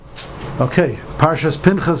Okay, Parshas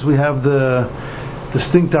Pinchas, we have the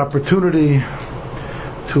distinct opportunity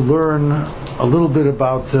to learn a little bit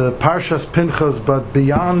about Parshas Pinchas, but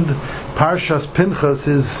beyond Parshas Pinchas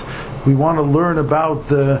is we want to learn about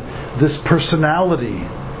this personality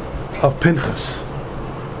of Pinchas.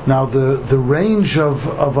 Now the range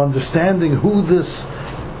of understanding who this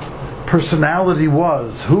personality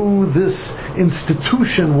was, who this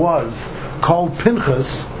institution was called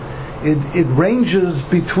Pinchas, it ranges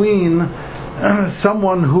between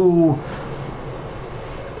someone who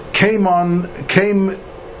came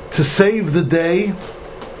to save the day,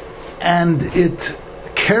 and it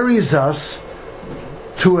carries us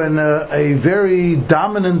to a very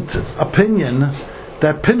dominant opinion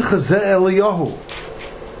that Pinchas ze Eliyahu,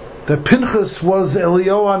 that Pinchas was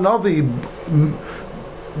Eliyahu Hanavi,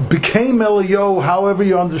 became Eliyahu, however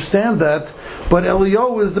you understand that, but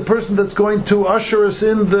Eliyahu is the person that's going to usher us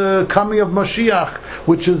in the coming of Mashiach,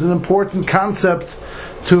 which is an important concept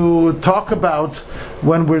to talk about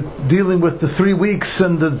when we're dealing with the 3 weeks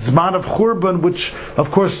and the Zman of Churban, which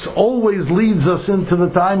of course always leads us into the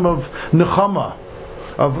time of Nechama,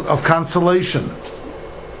 of consolation.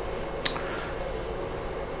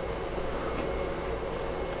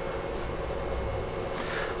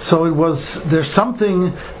 So there's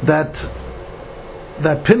something that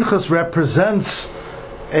Pinchas represents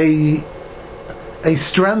a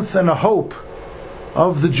strength and a hope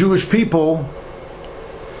of the Jewish people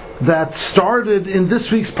that started in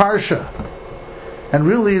this week's Parsha. And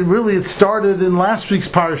really it started in last week's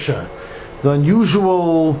Parsha. The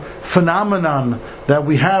unusual phenomenon that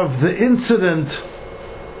we have, the incident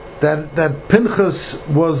that Pinchas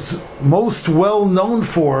was most well known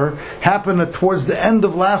for, happened towards the end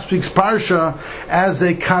of last week's Parsha as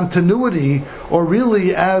a continuity, or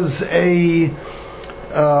really as a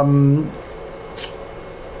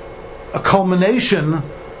culmination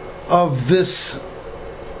of this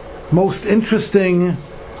most interesting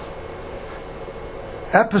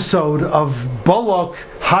episode of Balak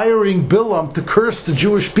hiring Bilam to curse the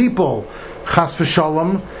Jewish people, Chas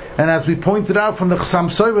v'Shalom. And as we pointed out from the Chassam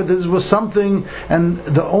Sofer, this was something, and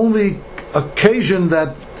the only occasion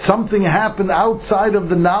that something happened outside of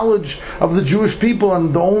the knowledge of the Jewish people,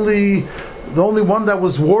 and the only one that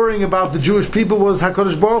was worrying about the Jewish people was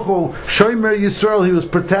HaKadosh Baruch Hu, Shomer Yisrael. He was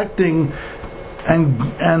protecting and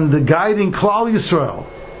guiding Klal Yisrael,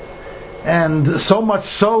 and so much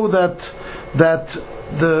so that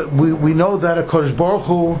we know that HaKadosh Baruch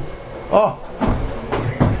Hu,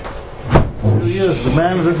 here he is, the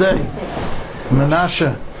man of the day,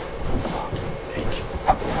 Menashe.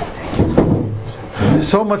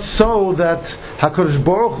 So much so that HaKadosh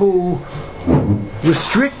Baruch Hu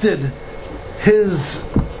restricted his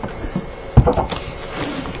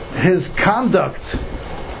conduct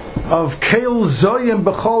of Keil Zoyim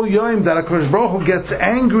B'chol Yoim, that HaKadosh Baruch Hu gets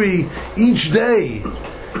angry each day,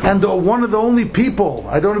 and one of the only people,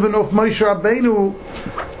 I don't even know if Moshe Rabbeinu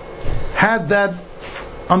had that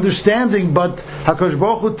understanding, but HaKadosh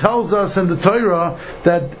Baruch Hu tells us in the Torah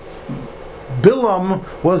that Bilam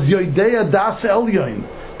was Yodeya Das Elyon,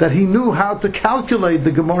 that he knew how to calculate.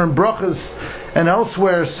 The Gemara in Brachas and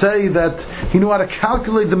elsewhere say that he knew how to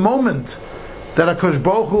calculate the moment that HaKadosh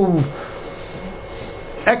Baruch Hu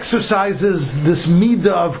exercises this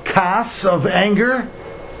midah of kas, of anger,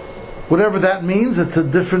 whatever that means. It's a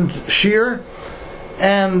different shear,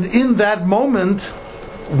 and in that moment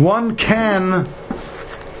one can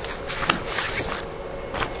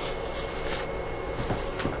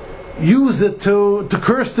use it to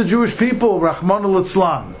curse the Jewish people, Rahman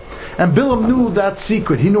al-Islam. And Bilam knew that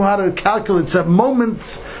secret. He knew how to calculate that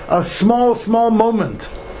moments, a small moment.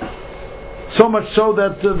 So much so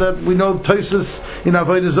that we know Tosfos in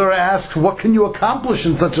Avodah Zarah asks, what can you accomplish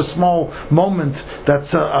in such a small moment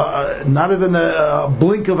that's not even a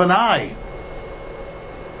blink of an eye?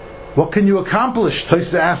 What can you accomplish?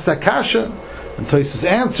 Tosfos asks that kasha, and Tosfos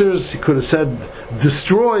answers, he could have said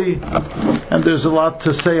destroy, and there's a lot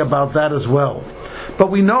to say about that as well. But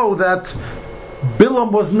we know that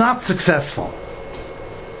Bilam was not successful.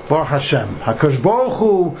 Baruch Hashem. HaKadosh Baruch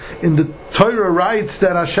Hu in the Torah writes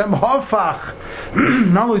that Hashem Hafach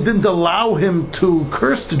not only didn't allow him to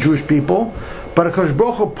curse the Jewish people, but HaKadosh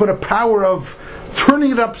Baruch Hu put a power of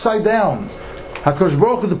turning it upside down. HaKadosh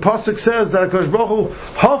Baruch Hu, the pasuk says that HaKadosh Baruch Hu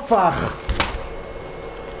Hafach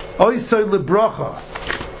Oisei Libracha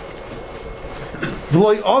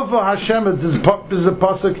V'loi Ova Hashem. This is a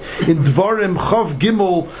pasuk in Dvarim Chav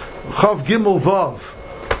Gimel Vav,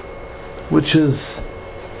 which is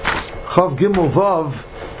Chav Gimel Vav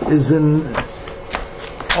is in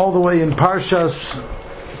all the way in Parshas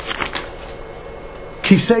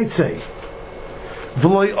Kiseitze.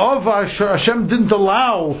 Hashem didn't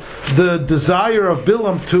allow the desire of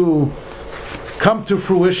Bilam to come to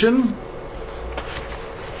fruition.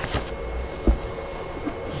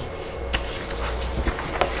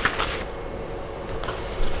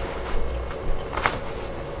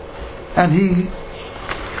 And he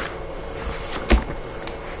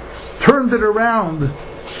turned it around.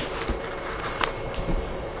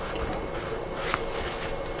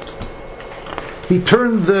 He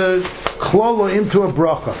turned the klala into a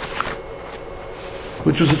bracha,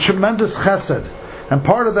 which was a tremendous chesed. And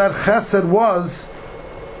part of that chesed was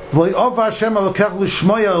V'yov Hashem Elokecha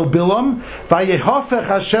l'shmoya el Bilam, v'yehofech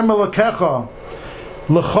Hashem Elokecha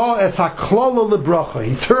l'cha es haklala lebracha.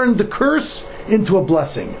 He turned the curse into a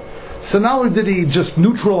blessing. So not only did he just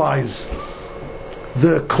neutralize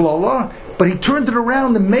the klala, but he turned it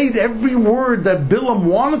around and made every word that Bilam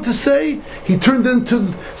wanted to say, he turned it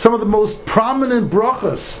into some of the most prominent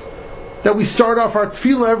brachas that we start off our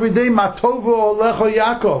tefillah every day, Matovo Olecha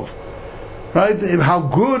Yaakov. Right? How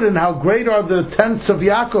good and how great are the tents of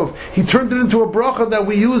Yaakov. He turned it into a bracha that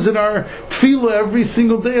we use in our tefillah every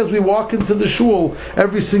single day as we walk into the shul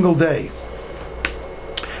every single day.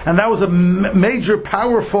 And that was a major,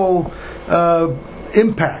 powerful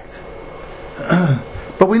impact.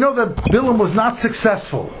 But we know that Bilam was not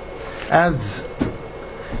successful, and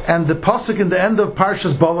the pasuk in the end of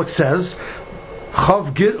Parshas Balak says,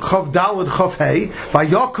 Chav Daled Chav Hey,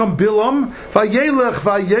 Vayakam Bilam, Vayelech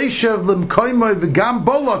Vayeshev L'mkoimoi V'gam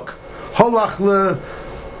Balak Holach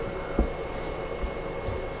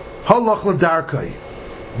L'darkei.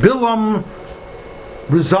 Bilam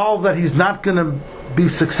resolved that he's not going to be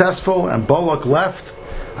successful, and Balak left.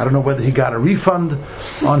 I don't know whether he got a refund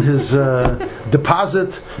on his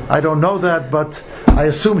deposit. I don't know that, but I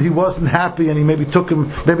assume he wasn't happy, and he maybe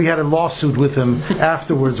he had a lawsuit with him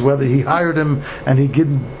afterwards, whether he hired him, and he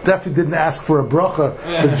definitely didn't ask for a bracha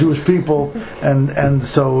for the Jewish people, and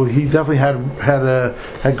so he definitely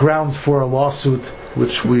had grounds for a lawsuit,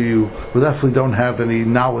 which we definitely don't have any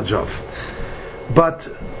knowledge of. But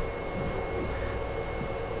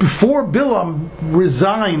before Bilam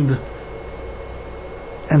resigned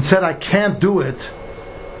and said, I can't do it,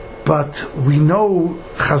 but we know,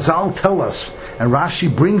 Chazal tell us, and Rashi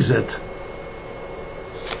brings it,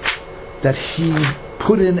 that he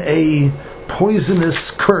put in a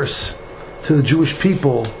poisonous curse to the Jewish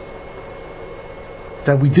people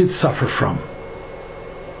that we did suffer from.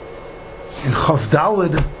 In Chav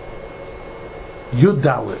Daled Yud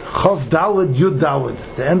Daled,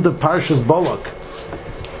 the end of Parshas Balak,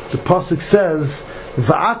 the pasuk says,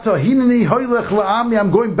 Va'ata hineni hoylech la'ami,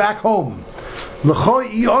 I'm going back home. L'choi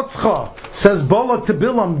iotzcha, says Balak to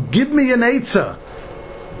Bilam, give me an eitzah.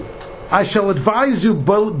 I shall advise you,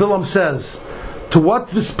 Bilam says, to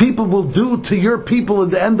what this people will do to your people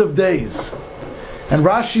in the end of days. And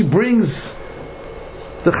Rashi brings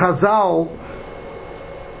the Chazal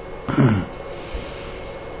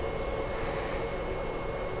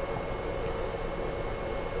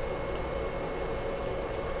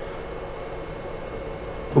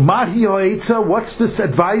what's this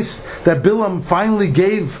advice that Bilam finally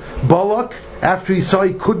gave Balak after he saw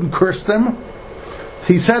he couldn't curse them?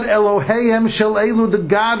 He said, Elohayim shel elu, the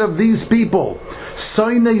God of these people.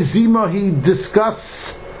 Soine zima, he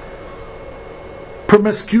discusses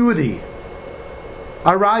promiscuity.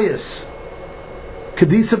 Arayas.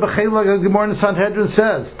 Kedisa b'cheila, the Gemara in Sanhedrin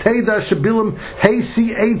says, Teida shebilam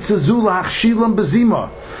heisi eitz azul hachshilam bezima.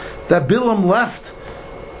 That Bilam left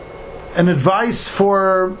an advice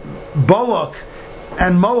for Balak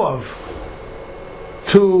and Moab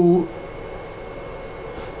to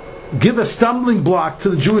give a stumbling block to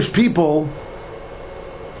the Jewish people.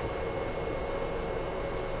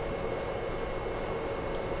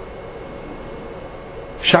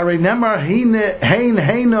 Sharei nemar hein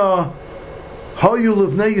heina hoyu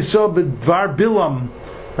livnei Yisrael b'dvar Bilam,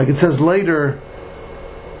 like it says later.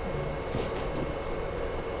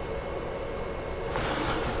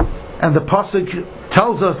 And the pasuk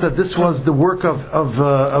tells us that this was the work of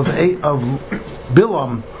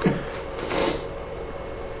Bilam,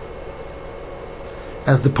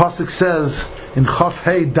 as the pasuk says in Chaf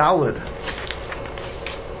Hey Daled,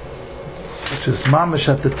 which is mamish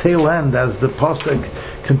at the tail end, as the pasuk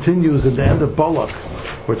continues at the end of Balak,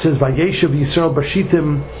 where it says Vayeshev Yisrael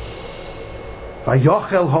Bashitim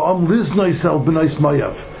Vayochel Ha'am Liznois El B'nois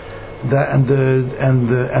Moav.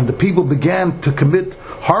 And the people began to commit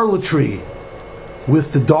harlotry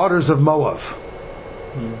with the daughters of Moab.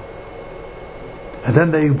 And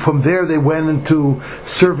then from there they went into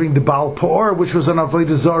serving the Baal Peor, which was an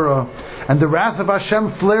Avodah Zarah, and the wrath of Hashem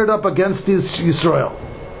flared up against Yisrael.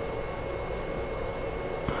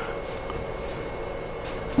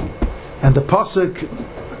 And the pasuk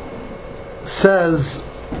says,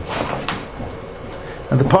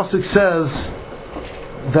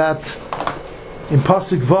 that in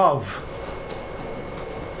pasuk Vav,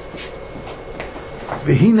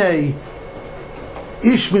 V'hinei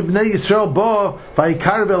ish mibnei Yisrael bo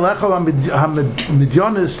v'yikarev elecha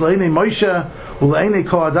hamidyonis le'enei Moshe u'le'enei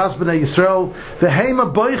kol hadas b'nei Yisrael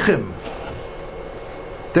v'heima boichim.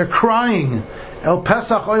 They're crying El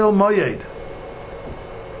Pesach Oyel Moyed.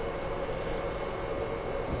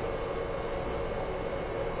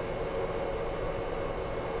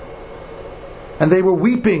 And they were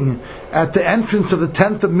weeping at the entrance of the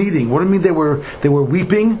tent of meeting. What do you mean they were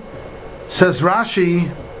weeping? Says Rashi.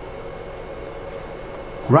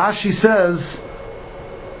 Rashi says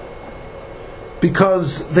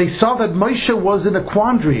because they saw that Moshe was in a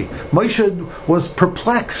quandary. Moshe was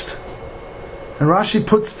perplexed. And Rashi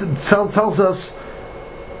tells us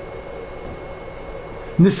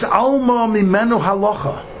Nis'alma mimenu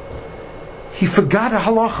halacha. He forgot a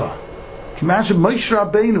halacha. Imagine Moshe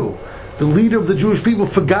Rabbeinu, the leader of the Jewish people,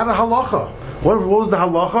 forgot a halacha. What was the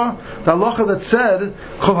halacha? The halacha that said,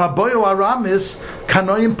 Kol haboyo aramis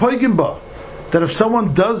kanoyim poigim ba. That if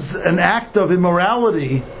someone does an act of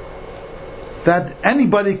immorality, that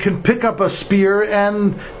anybody can pick up a spear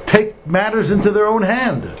and take matters into their own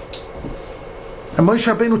hand. And Moshe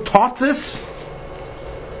Rabbeinu taught this.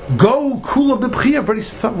 Go kula b'bchiyah. But he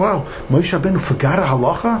thought, wow, Moshe Rabbeinu forgot a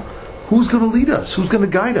halacha? Who's going to lead us? Who's going to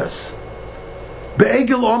guide us?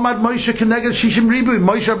 Be'egel omad Moshe keneged shishim ribu.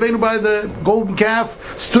 Moshe Rabbeinu by the golden calf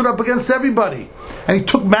stood up against everybody. And he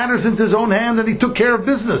took matters into his own hand and he took care of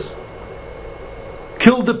business.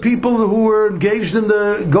 Killed the people who were engaged in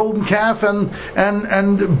the golden calf and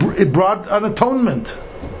it brought an atonement.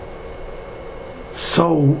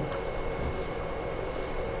 So,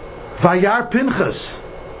 Vayar Pinchas,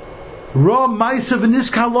 Ra Maisa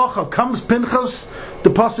v'niska halacha. Comes Pinchas, the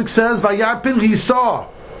pasuk says, Vayar Pinchas, he saw.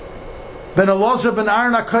 Ben Elazar ben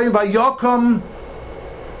Aaron HaKohen Vayokom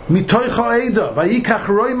mitoicha eda Vayikach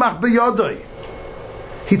roimach beyodoi.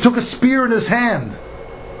 He took a spear in his hand.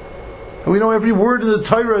 And we know every word in the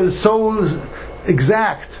Torah is so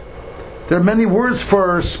exact. There are many words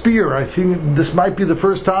for spear. I think this might be the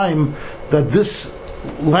first time that this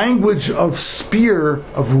language of spear,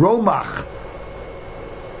 of romach,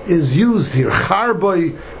 is used here.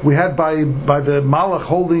 Charboi, we had by the Malach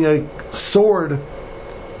holding a sword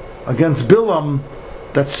against Bilam,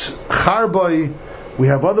 that's charboi. We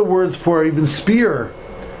have other words for even spear.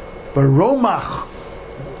 But romach,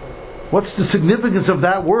 what's the significance of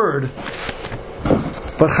that word?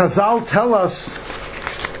 But Chazal tell us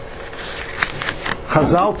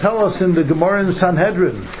in the Gemara in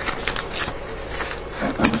Sanhedrin,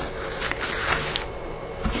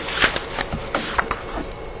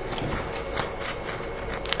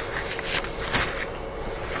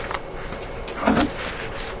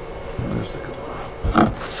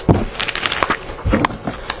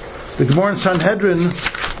 the Gemara in Sanhedrin,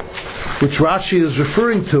 which Rashi is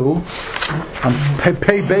referring to, on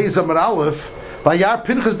Pei Beis Amar Aleph, Vayar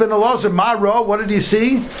Pinchas ben Elazar Mara. What did he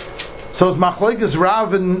see? So it's Machlokes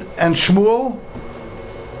Rav and Shmuel.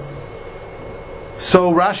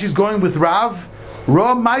 So Rashi's going with Rav.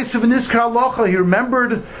 Ra Maisa v'niska halacha. He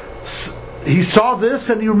remembered. He saw this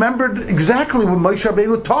and he remembered exactly what Moshe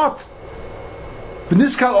Rabbeinu taught.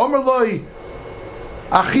 V'niska Omer loy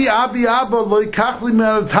Achi Abi Abba loy kachli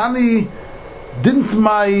me'aratani. Didn't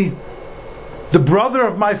the brother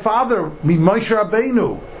of my father, Moshe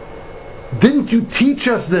Rabbeinu, didn't you teach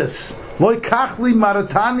us this? Loi kachli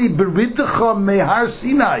maratani beritecha mehar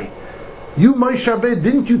Sinai. You, Moshe Rabbeinu,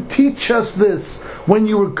 didn't you teach us this when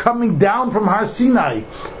you were coming down from Har Sinai?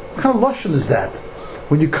 What kind of lashon is that?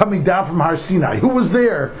 When you're coming down from Har Sinai, who was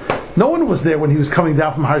there? No one was there when he was coming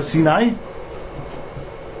down from Har Sinai.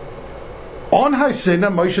 On Har Sinai,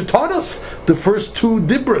 Moshe taught us the first two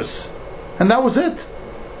dibros, and that was it.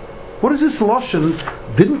 What is this lashon?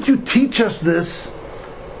 Didn't you teach us this?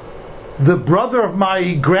 The brother of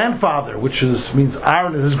my grandfather, which means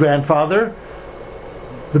Aaron is his grandfather.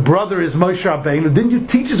 The brother is Moshe Rabbeinu. Didn't you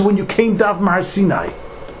teach us when you came down from Har Sinai?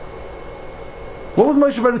 What was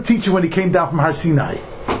Moshe Rabbeinu teach you when he came down from Har Sinai?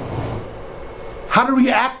 How to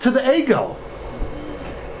react to the Egel.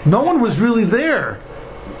 No one was really there,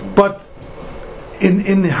 but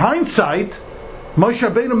in hindsight, Moshe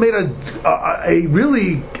Rabbeinu made a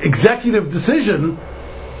really executive decision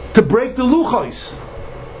to break the luchos,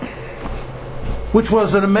 which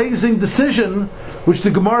was an amazing decision, which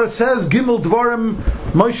the Gemara says, Gimel Dvarim,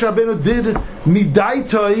 Moshe Rabbeinu did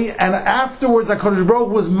midaitoi, and afterwards HaKadosh Baruch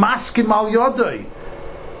Hu was maskim al yodoi.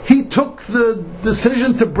 He took the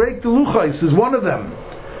decision to break the luchos, is one of them.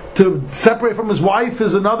 To separate from his wife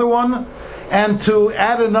is another one, and to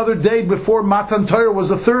add another day before Matan Torah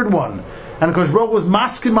was a third one. And Kosh Baruch was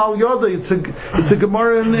maskim al yoda. It's a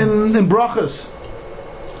Gemara in Brachas.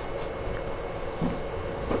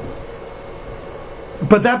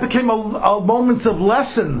 But that became a moments of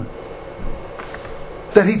lesson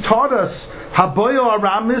that he taught us. Haboyo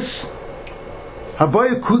aramis,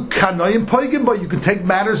 haboyo kanoyim poigim, but you can take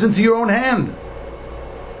matters into your own hand.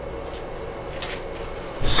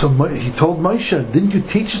 So he told Moshe, didn't you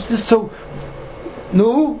teach us this? So,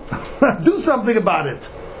 no, do something about it.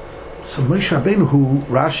 So Moshe Rabbeinu, who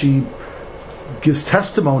Rashi gives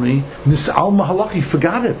testimony, Nis'al Mahalach, he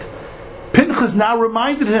forgot it. Pinchas now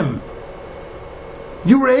reminded him,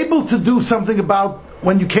 you were able to do something about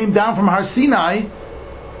when you came down from Har Sinai.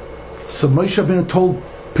 So Moshe Rabbeinu told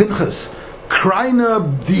Pinchas,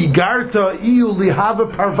 Kraina digarta iu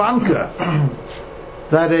lihava parvanka.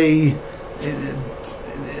 That in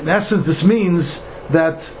essence, this means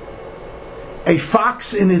that a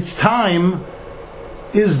fox in its time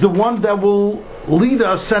is the one that will lead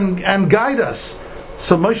us and guide us.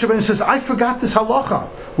 So Moshe Rabbeinu says, I forgot this halacha,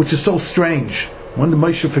 which is so strange. When did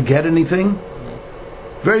Moshe forget anything?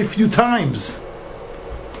 Very few times.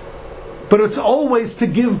 But it's always to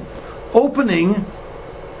give opening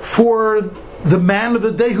for the man of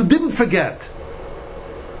the day who didn't forget.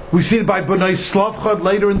 We see it by B'nai Slavchad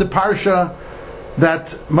later in the Parsha, that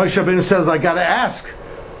Moshe Rabbeinu says, I got to ask,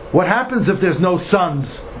 what happens if there's no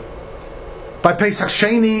sons? By Pesach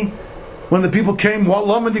Sheni, when the people came,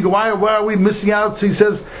 why are we missing out? So he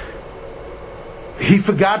says, he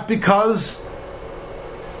forgot because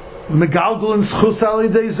Megalgal and Schus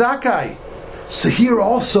Alidei Zakai. So here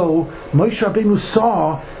also, Moshe Rabbeinu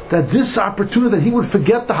saw that this opportunity, that he would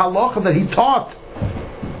forget the halacha that he taught.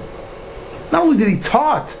 Not only did he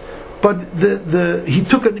taught, but he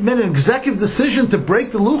made an executive decision to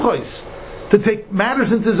break the luchos, to take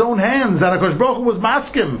matters into his own hands. And HaKadosh Baruch Hu was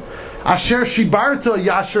maskim. Asher shibarta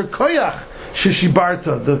yasher koyach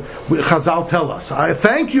sheshibarta. The Chazal tell us, I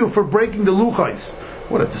thank you for breaking the luchos.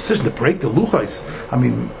 What a decision to break the luchos. I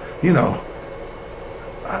mean,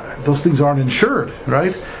 those things aren't insured,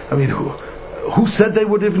 right? I mean, who said they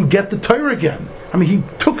would even get the Torah again? I mean, he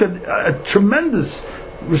took a tremendous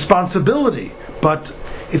responsibility, but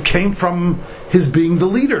it came from his being the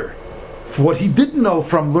leader, for what he didn't know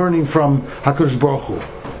from learning from HaKadosh Baruch Hu.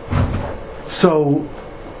 So,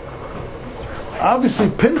 obviously,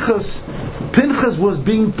 Pinchas was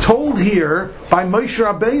being told here by Moshe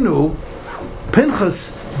Rabbeinu,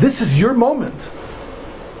 Pinchas, this is your moment.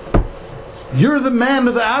 You're the man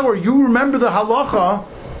of the hour. You remember the halacha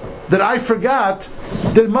that I forgot.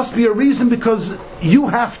 There must be a reason, because you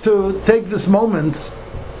have to take this moment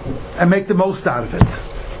and make the most out of it.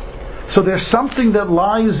 So there's something that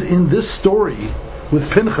lies in this story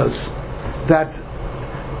with Pinchas that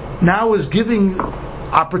now is giving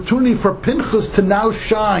opportunity for Pinchas to now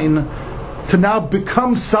shine, to now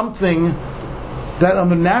become something that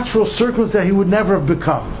under natural circumstances he would never have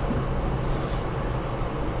become.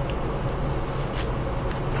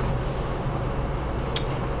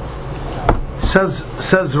 Says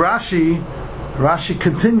Rashi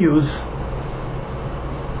continues,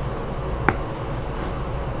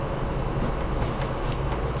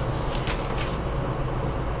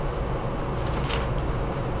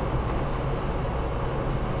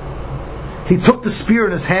 he took the spear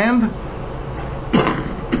in his hand,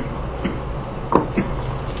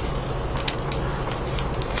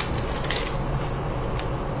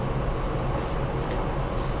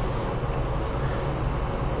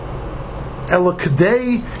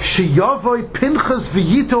 Elokadei sheyavoy Pinchas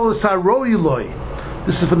v'yitol esaroyuloi.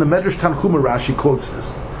 This is from the Medrash Tanchuma. Rashi quotes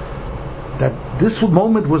this, that this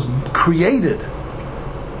moment was created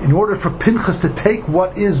in order for Pinchas to take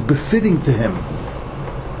what is befitting to him.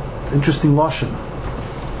 Interesting lashon.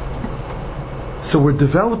 So we're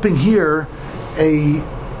developing here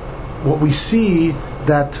what we see,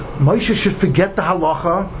 that Moshe should forget the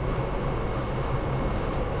halacha.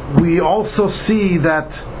 We also see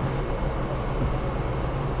that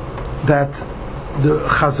the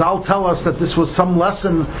Chazal tell us that this was some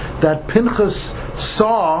lesson that Pinchas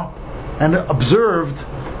saw and observed,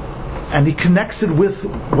 and he connects it with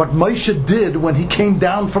what Moshe did when he came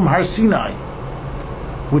down from Har Sinai,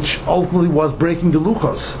 which ultimately was breaking the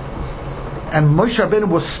luchos. And Moshe Rabbeinu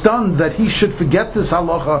was stunned that he should forget this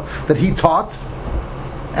halacha that he taught,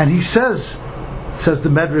 and he says the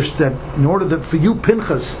Medrash, that in order that for you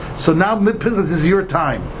Pinchas, so now Pinchas is your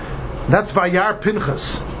time. That's Vayar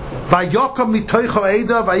Pinchas. He took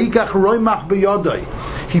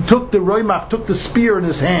the roimach, took the spear in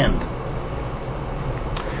his hand.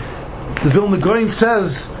 The Vilna Gaon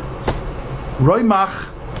says Roimach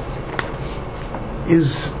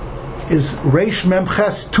is Reish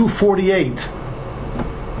Memches 248,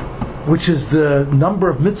 which is the number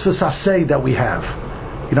of mitzvahs aseh that we have.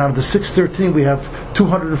 Out of the 613, we have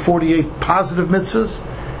 248 positive mitzvahs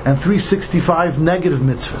and 365 negative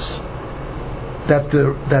mitzvahs. That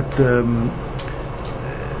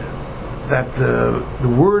the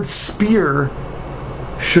word spear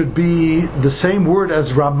should be the same word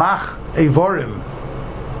as Ramach Evorim.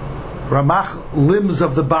 Ramach, limbs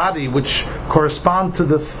of the body, which correspond to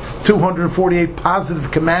the 248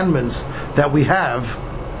 positive commandments that we have,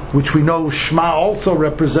 which we know Shema also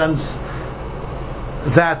represents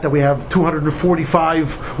that we have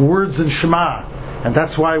 245 words in Shema. And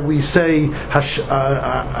that's why we say Hashem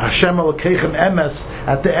Elokeichem Emes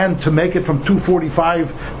at the end, to make it from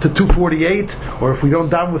 245 to 248. Or if we don't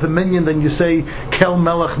daven with a minyan, then you say Kel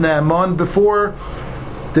Melech Ne'eman before.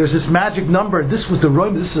 There's this magic number. This was the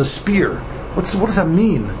Roim. This is a spear. What does that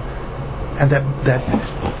mean? And that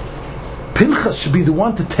Pinchas should be the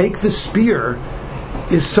one to take this spear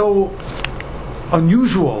is so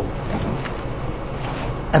unusual.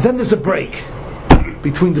 And then there's a break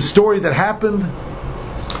between the story that happened.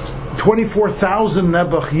 24,000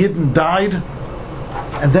 Nebuch Yidden died,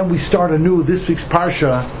 and then we start anew this week's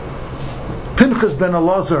parsha. Pinchas ben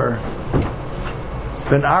Elazar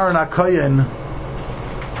ben Aaron HaKohen.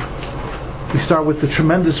 We start with the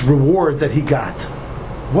tremendous reward that he got.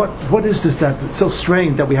 What is this that's so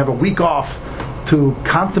strange that we have a week off to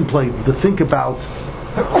contemplate, to think about?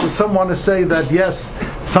 So some want to say that yes,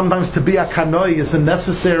 sometimes to be a kanoi is a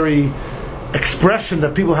necessary expression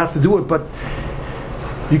that people have to do it, but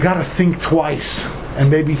you got to think twice and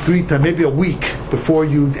maybe 3 times, maybe a week before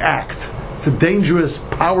you act. It's a dangerous,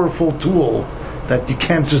 powerful tool that you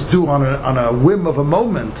can't just do on a whim of a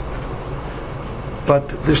moment. But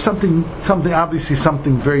there's something obviously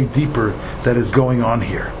something very deeper that is going on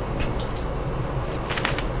here.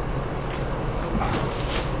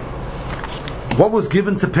 What was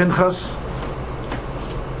given to Pinchas?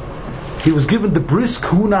 He was given the bris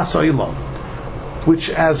kunas olam,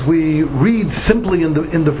 which, as we read simply in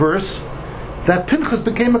the verse, that Pinchas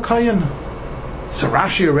became a kohen. So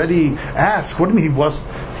Rashi already asks, what do you mean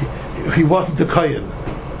he wasn't a kohen?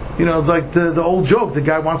 Like the old joke, the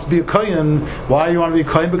guy wants to be a kohen. Why do you want to be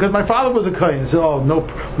a kohen? Because my father was a kohen. He said, oh, no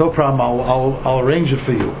problem, I'll arrange it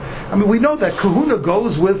for you. I mean, we know that kahuna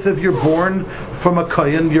goes with, if you're born from a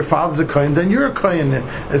kohen, your father's a kohen, then you're a kohen.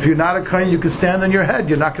 If you're not a kohen, you can stand on your head.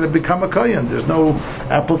 You're not going to become a kohen. There's no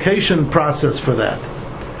application process for that.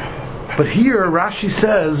 But here, Rashi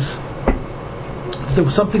says there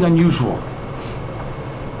was something unusual.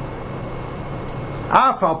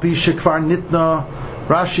 Afal pi shekvar nitna,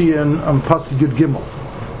 Rashi and Pasuk Yud Gimel.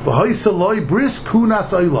 V'hoisaloi bris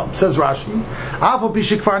kunas olam, says Rashi. Afal pi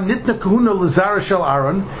shekvar nitna kahuna l'zara shel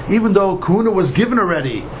Aaron, even though kahuna was given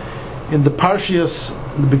already in the Parshias,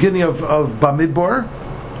 in the beginning of Bamidbar,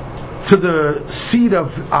 to the seed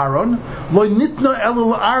of Aaron. Lo nitna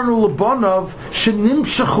elul Aaron ulabonov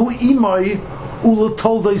shenimshachu imay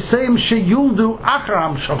ulatoldoseim sheyuldu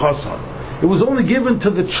acharam shachasan. It was only given to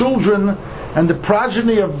the children and the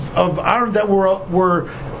progeny of Aaron that were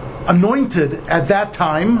anointed at that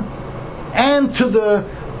time, and to the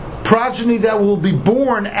progeny that will be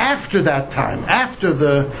born after that time, after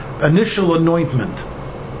the initial anointment.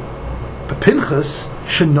 But Pinchas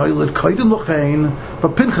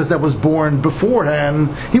but Pinchas that was born beforehand,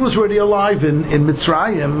 he was already alive in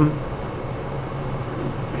Mitzrayim,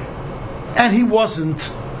 and he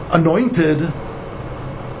wasn't anointed.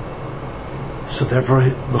 So therefore,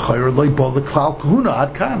 he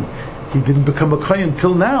didn't become a kohen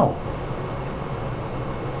till now.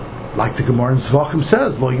 Like the Gemara in Zvachim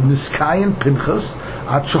says, Pinchas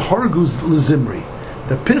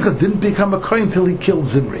that Pinchas didn't become a kohen till he killed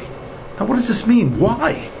Zimri. Now, what does this mean?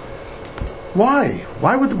 Why?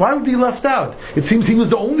 Why would he be left out? It seems he was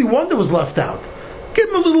the only one that was left out. Give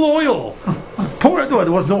him a little oil. Pour it.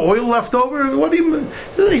 There was no oil left over. What do you mean?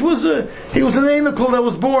 He was an amical that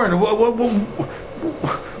was born.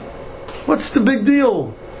 What's the big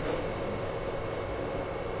deal?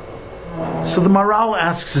 So the Maral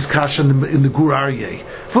asks his kasha in the Gur Aryeh.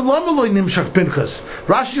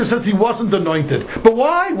 Rashi just says he wasn't anointed. But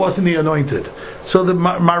why wasn't he anointed? So the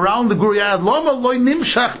Maral in the Gur Aryeh, Lama loy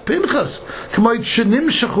nimshach Pinchas, k'moit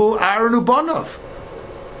shenimshachu Aaron ubanov.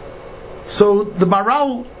 So the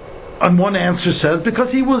Maral, on one answer, says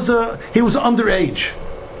because he was underage,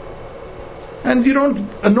 and you don't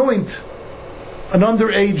anoint an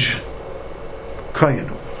underage kohen.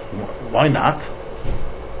 Why not?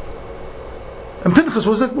 And Pinchas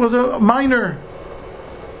was a minor.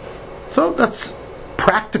 So that's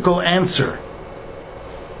practical answer.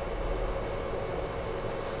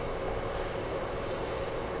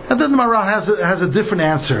 the Maharal has a different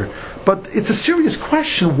answer, but it's a serious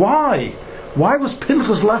question. Why? Why was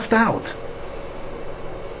Pinchas left out?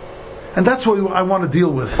 And that's what I want to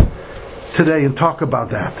deal with today and talk about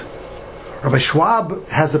that. Rabbi Schwab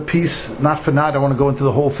has a piece, not for now, I don't want to go into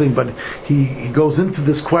the whole thing, but he goes into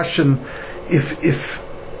this question, if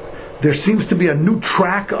there seems to be a new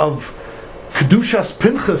track of Kedushas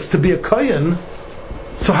Pinchas to be a Kohen,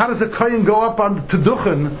 so how does a Kohen go up on the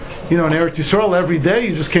Teduchen, in Eretz Yisrael every day?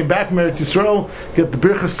 You just came back from Eretz Yisrael, get the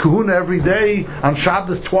Birchas Kahuna every day, on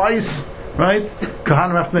Shabbos twice, right?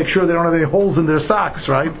 Kohanim have to make sure they don't have any holes in their socks,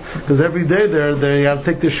 right? Because every day they have to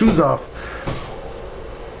take their shoes off.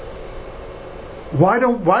 Why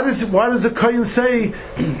does a Kohen say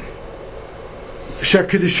Sher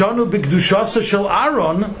Kedishanu b'Kedushasa shel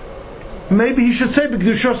Aaron? Maybe he should say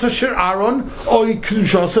b'Kedushasa shel Aaron or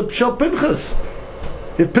Kedushasa shel Pinchas.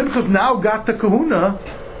 If Pinchas now got the kahuna,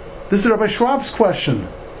 this is Rabbi Schwab's question.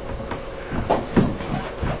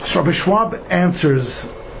 So Rabbi Schwab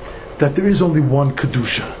answers that there is only one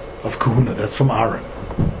kedusha of kahuna, that's from Aaron.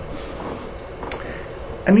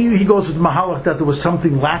 And he goes with Mahalach that there was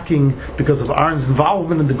something lacking because of Aaron's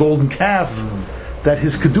involvement in the golden calf, that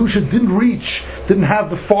his kedusha didn't have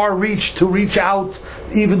the far reach to reach out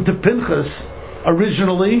even to Pinchas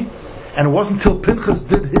originally, and it wasn't until Pinchas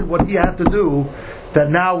did what he had to do that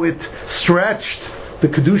now it stretched the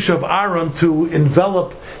kedusha of Aaron to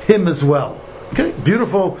envelop him as well. Okay,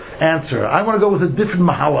 beautiful answer. I want to go with a different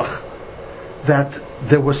Mahalach, that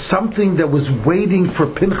there was something that was waiting for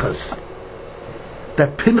Pinchas,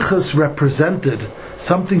 that Pinchas represented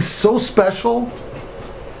something so special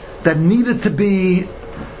that needed to be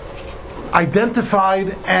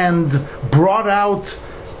identified and brought out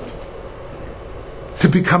to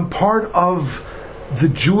become part of the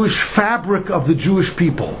Jewish fabric of the Jewish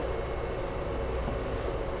people.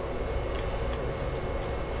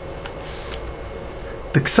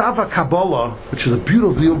 The Ksava Kabbalah, which is a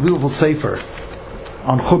beautiful sefer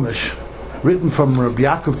on Chumash, written from Rabbi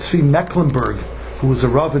Yaakov Tzvi Mecklenburg, who was a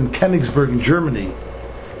Rav in Königsberg in Germany.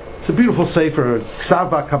 It's a beautiful sefer,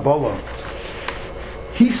 Ksava Kabbalah.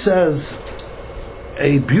 He says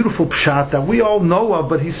a beautiful pshat that we all know of,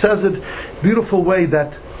 but he says it beautiful way,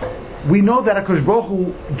 that we know that HaKadosh Baruch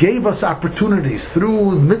Hu gave us opportunities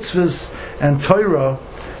through mitzvahs and Torah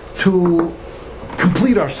to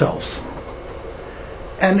complete ourselves.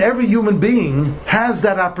 And every human being has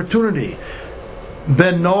that opportunity.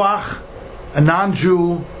 Ben Noach, a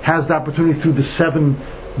non-Jew, has the opportunity through the 7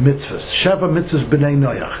 mitzvahs. Sheva mitzvahs b'nei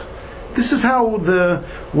Noach. This is how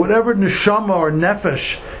whatever neshama or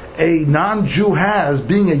nefesh a non-Jew has,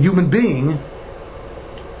 being a human being,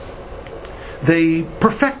 they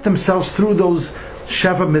perfect themselves through those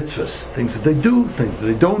Sheva mitzvahs. Things that they do, things that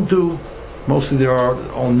they don't do. Mostly there are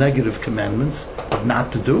all negative commandments of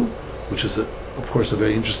not to do, which is, of course, a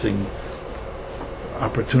very interesting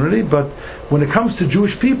opportunity. But when it comes to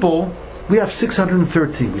Jewish people, we have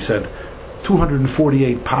 613. We said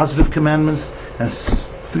 248 positive commandments and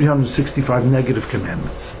 365 negative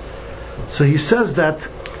commandments. So he says that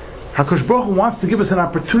HaKadosh Baruch Hu wants to give us an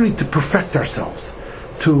opportunity to perfect ourselves,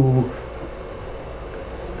 to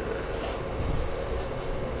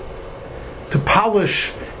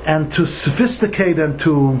polish and to sophisticate and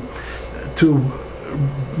to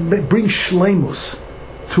bring shleimus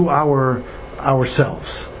to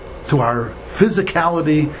ourselves, to our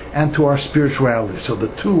physicality and to our spirituality. So the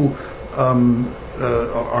two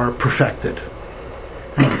are perfected.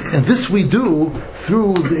 And this we do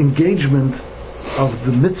through the engagement of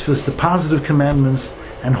the mitzvahs, the positive commandments,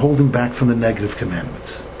 and holding back from the negative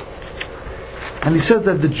commandments. And he said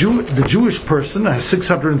that the Jewish person has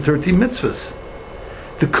 613 mitzvahs.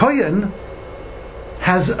 The Kohen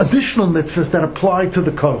has additional mitzvahs that apply to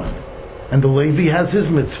the Kohen, and the Levi has his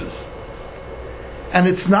mitzvahs. And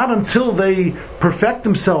it's not until they perfect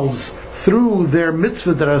themselves through their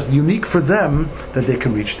mitzvah that is unique for them that they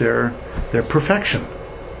can reach their perfection.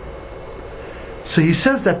 So he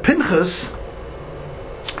says that Pinchas,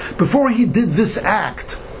 before he did this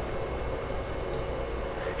act,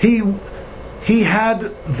 he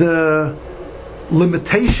had the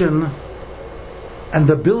limitation and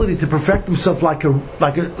the ability to perfect himself like a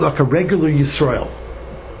regular Yisrael.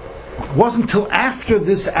 It wasn't until after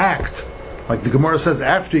this act, like the Gemara says,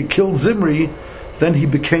 after he killed Zimri, then he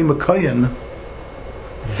became a Kohen.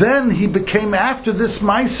 Then he became, after this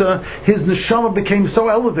Maisa, his neshama became so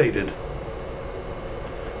elevated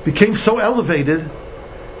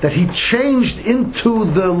that he changed into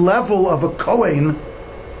the level of a Kohen,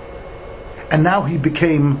 and now he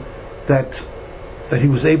became that he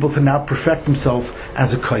was able to now perfect himself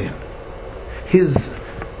as a Kohen. His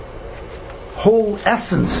whole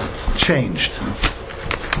essence changed.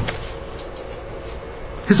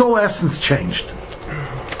 His whole essence changed.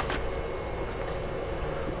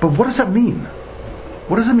 But what does that mean?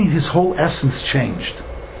 What does it mean his whole essence changed?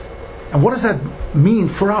 And what does that mean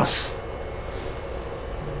for us?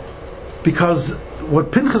 Because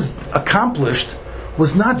what Pinchas accomplished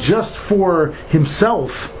was not just for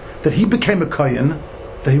himself, that he became a kohen,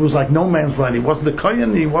 that he was like no man's land. He wasn't a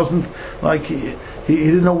kohen, he wasn't like, he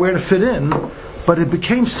didn't know where to fit in, but it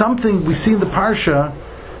became something, we see in the Parsha,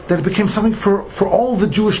 that it became something for all the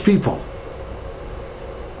Jewish people.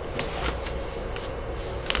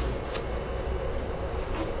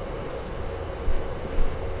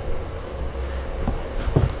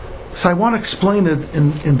 So I want to explain it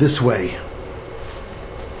in this way.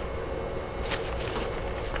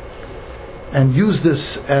 And use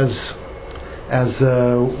this as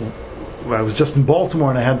I was just in Baltimore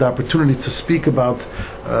and I had the opportunity to speak about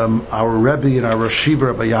our Rabbi and our Rosh Yeshiva,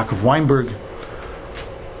 Rabbi Yaakov Weinberg.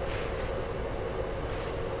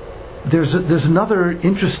 There's another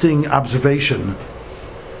interesting observation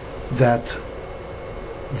that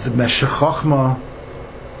the Meshech Chochmah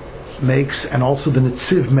makes, and also the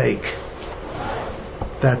Netziv make,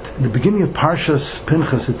 that in the beginning of Parshas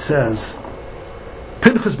Pinchas it says,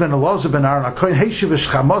 Pinchas ben Elazar ben Aaron HaKohen Heishiv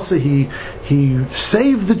Eshchamasa, he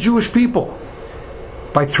saved the Jewish people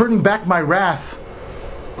by turning back my wrath,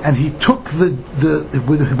 and he took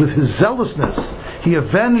with his zealousness, he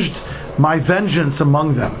avenged my vengeance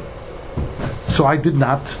among them. So I did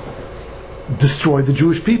not destroy the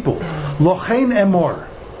Jewish people. Lochein emor.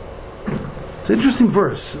 It's an interesting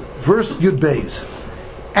verse Yud Beis,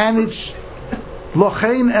 and it's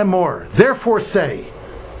Lochein emor. Therefore say.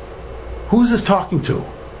 Who's this talking to?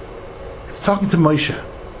 It's talking to Moshe.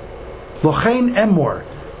 Lochein emor.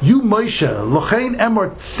 You Moshe, Lochein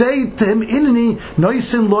emor, say to him, Inani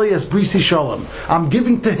noisin loyas brisi shalom. I'm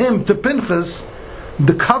giving to him, to Pinchas,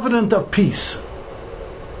 the covenant of peace.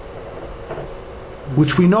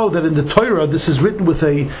 Which we know that in the Torah, this is written with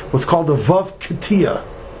what's called a vav ketiyah,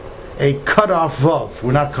 a cut-off vav.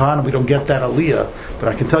 We're not Kohanim, we don't get that aliyah, but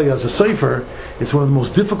I can tell you as a sefer, it's one of the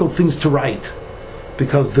most difficult things to write,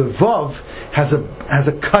 because the vav has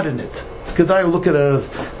a cut in it. It's good to look at a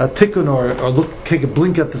tikkun or take a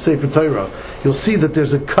blink at the Sefer Torah. You'll see that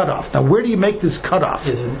there's a cutoff. Now, where do you make this cutoff?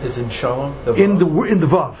 Is in shalom? In the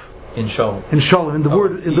vav. In shalom. In shalom. In the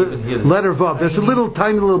word, in the letter vav. There's a little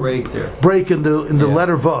tiny little break in the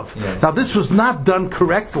letter vav. Yes. Now, this was not done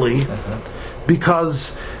correctly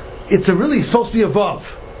because it's really supposed to be a vav.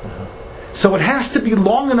 So it has to be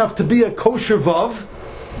long enough to be a kosher vav,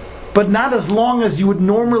 but not as long as you would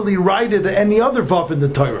normally write it any other vav in the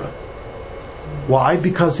Torah. Why?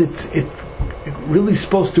 Because it really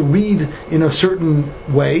supposed to read in a certain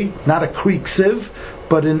way, not a Greek sieve,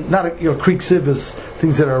 but Greek sieve is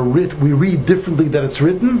things that are we read differently that it's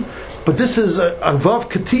written, but this is a vav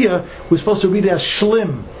ketiyah. We're supposed to read it as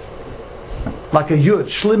shlim, like a yud.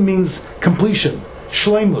 Shlim means completion,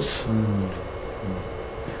 shlemus.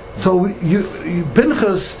 So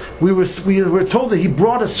Pinchas, we were told that he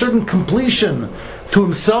brought a certain completion to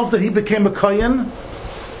himself, that he became a kohen,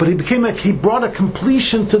 but he brought a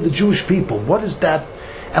completion to the Jewish people. What is that?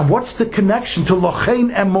 And what's the connection to Lochein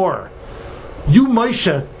Emor? You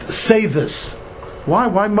Moshe say this. Why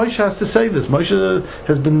Moshe has to say this? Moshe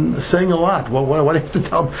has been saying a lot. Well, what do you have to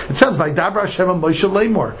tell him? It says Vaydabra Hashem Moshe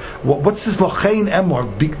Lemor. What's this Lochein Emor?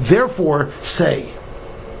 Therefore say.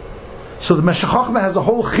 So the Meshech Chochmah has a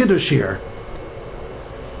whole chiddush here,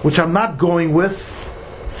 which I'm not going with,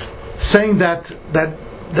 saying that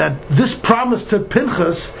this promise to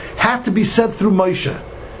Pinchas had to be said through Moshe,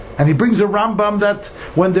 and he brings a Rambam that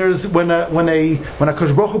when a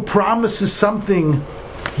Kosh Baruch Hu promises something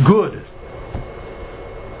good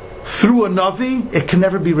through a Navi, it can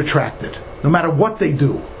never be retracted, no matter what they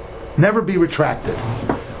do, never be retracted.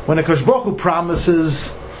 When a Kosh Baruch Hu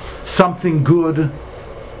promises something good,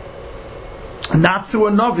 not through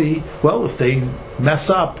a Navi, well, if they mess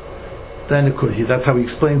up, then it could. That's how he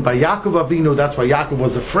explained by Yaakov Avinu. That's why Yaakov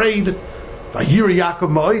was afraid. By Yiri Yaakov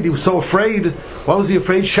Ma'od, he was so afraid. Why was he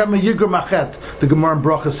afraid? Shema Yigur Machet. The Gemara in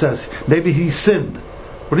Bracha says maybe he sinned.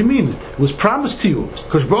 What do you mean? It was promised to you.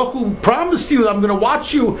 Because Baruch Hu promised you that I'm going to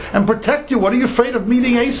watch you and protect you. What are you afraid of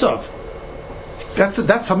meeting Esav?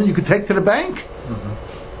 That's something you could take to the bank.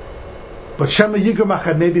 Mm-hmm. But Shema Yigur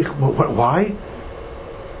Machet, maybe. Why?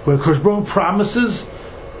 When Kosh Baruch Hu promises,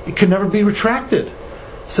 it can never be retracted.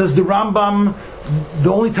 Says the Rambam,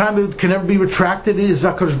 the only time it can ever be retracted is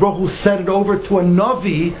that Kosh Baruch Hu set it over to a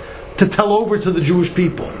Navi to tell over to the Jewish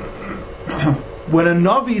people. when a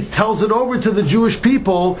Navi tells it over to the Jewish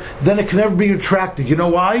people, then it can never be retracted. You know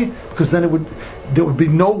why? Because then there would be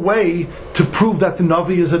no way to prove that the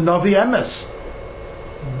Navi is a Navi Emes.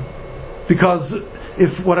 Because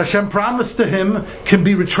if what Hashem promised to him can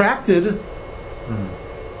be retracted,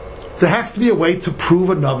 there has to be a way to prove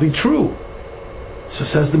a Navi true. So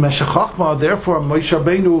says the Meshech Chochmah, therefore Moshe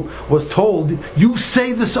Rabbeinu was told, you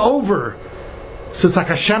say this over. So it's like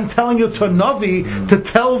Hashem telling you to a Navi to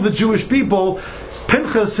tell the Jewish people,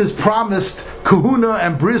 Pinchas is promised kahuna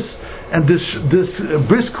and bris, and this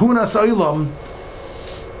bris kunas olam,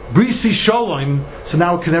 brisi shalom, so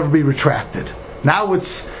now it can never be retracted. Now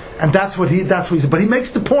it's, and that's what he said. But he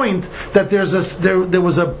makes the point that there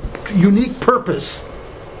was a unique purpose.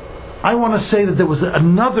 I want to say that there was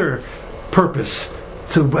another purpose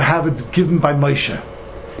to have it given by Moshe,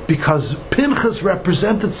 because Pinchas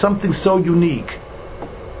represented something so unique.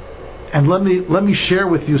 And let me share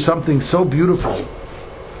with you something so beautiful.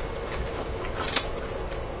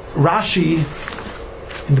 Rashi,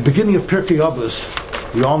 in the beginning of Pirkei Avos,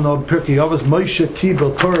 we all know Pirkei Avos, Moshe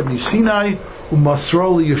kibel Torah miSinai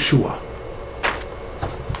u'masro Yehoshua.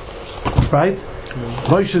 Right?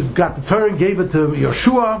 Moshe got the Torah and gave it to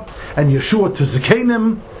Yehoshua, and Yehoshua to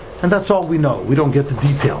Zakenim, and that's all we know. We don't get the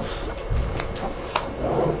details.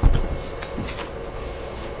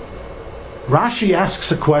 Rashi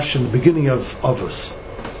asks a question at the beginning of Avos.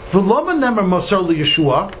 V'loma nemer masar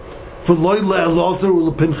Yehoshua, v'loy le'elazar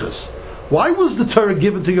u'lepinchas. Why was the Torah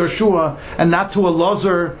given to Yehoshua and not to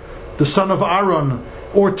Elazar, the son of Aaron,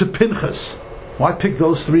 or to Pinchas? Why pick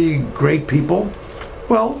those three great people?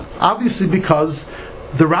 Well, obviously because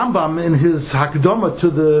the Rambam in his Hakdama to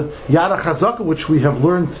the Yad HaChazaka, which we have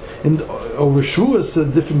learned in over Shavuos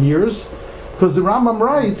different years, because the Rambam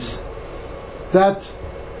writes that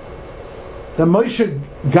Moshe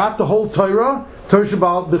got the whole Torah, Torah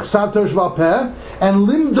Sheba'al Peh, and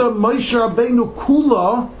Limda Moshe Rabbeinu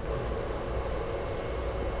Kula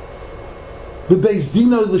B'Beis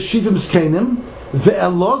Dina L'Shivim Zkenim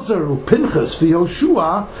Ve'elazar u'Pinchas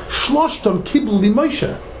V'Yehoshua Shloshtam Kiblu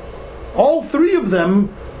Moshe. All three of them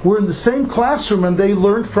were in the same classroom and they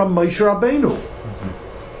learned from Moshe Rabbeinu.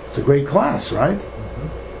 It's a great class, right?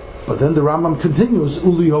 But then the Rambam continues,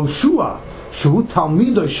 Uli Yehoshua Shehu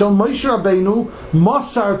Talmidoi Shel Moshe Rabbeinu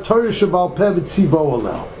Masar Torah Sheba'al Peh V'Tzivo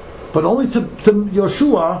Alel. But only to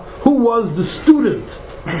Yehoshua, who was the student,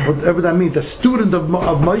 whatever that means, the student of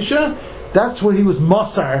Moshe. That's where he was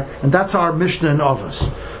Masar, and that's our Mishnah in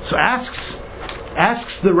Avos. So asks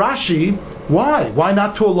the Rashi, why? Why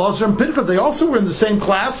not to Elazar and Pinchas? They also were in the same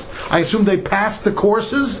class. I assume they passed the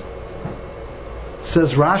courses.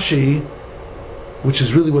 Says Rashi, which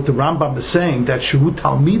is really what the Rambam is saying, that Shehu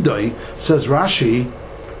Talmidoi, says Rashi,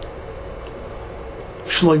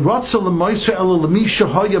 Shloi Ratza L'Moisra Ela L'mi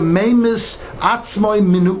Shehaya Meimis Atzmai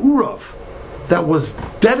Min Urav, that was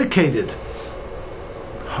dedicated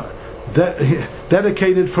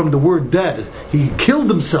from the word dead. He killed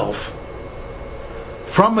himself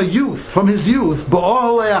from his youth,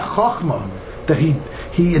 that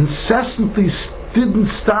he incessantly didn't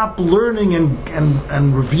stop learning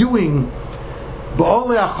and reviewing,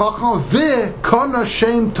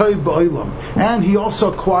 and he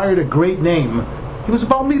also acquired a great name. He was a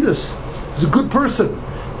Baal Midas. He was a good person.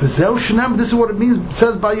 This is what it means. It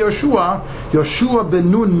says by Yehoshua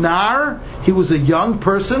ben Nun Nar, he was a young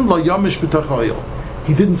person, lo yamish b'tachoyel.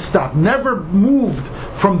 He didn't stop, never moved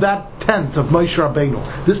from that tent of Moshe Rabbeinu.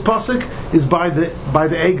 This pasuk is by the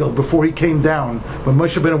Egel before he came down, when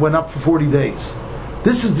Moshe Rabbeinu went up for 40 days.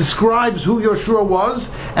 This describes who Yehoshua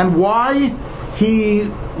was and why he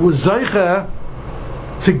was Zeicha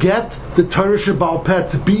to get the Torah Sheba'al Peh,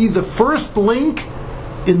 to be the first link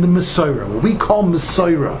in the mesorah, what we call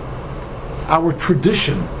mesorah, our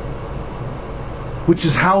tradition, which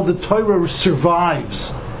is how the Torah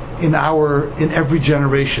survives in every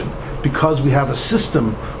generation, because we have a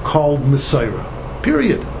system called mesorah.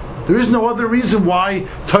 Period. There is no other reason why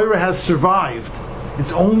Torah has survived.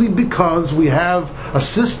 It's only because we have a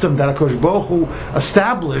system that HaKadosh Baruch Hu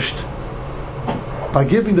established by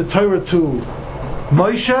giving the Torah to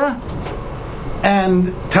Moshe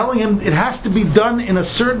and telling him it has to be done in a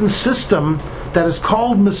certain system that is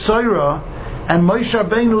called mesorah. And Moshe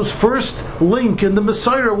Rabbeinu's first link in the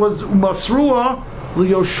mesorah was Masruah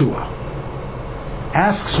Yehoshua.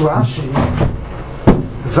 Asks Rashi,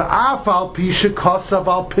 V'af al pi shekosav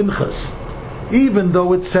al Pinchas, even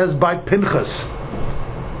though it says by Pinchas.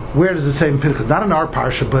 Where does it say in Pinchas? Not in our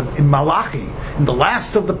parsha, but in Malachi, in the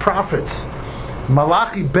last of the prophets,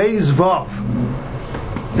 Malachi Beis Vav.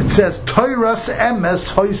 It says Torah's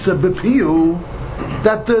emes hoisa bepiu,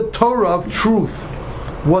 that the Torah of truth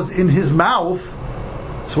was in his mouth.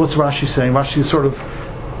 So what's Rashi saying? Rashi is sort of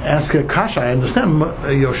asking a kasha. I understand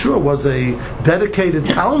Yehoshua was a dedicated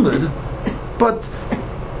Talmud, but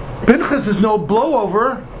Pinchas is no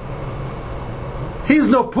blowover. He's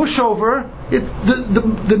no pushover. It's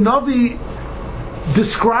the Navi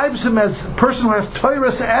describes him as a person who has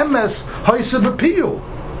Toiras Emes Haisa B'Piyu.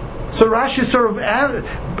 So Rashi is sort of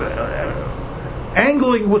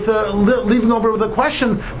angling with leaving over with a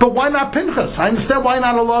question. But why not Pinchas? I understand why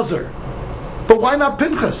not Elazar, but why not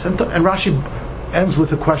Pinchas? And Rashi ends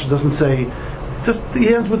with a question. Doesn't say.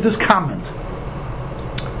 He ends with this comment.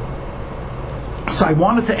 So I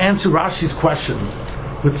wanted to answer Rashi's question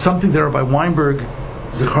with something that Rabbi Weinberg,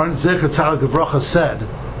 Zecher Tzaddik Livracha, said,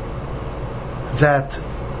 that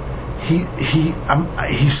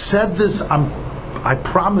he said this. I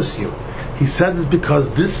promise you, he said this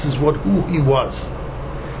because this is who he was.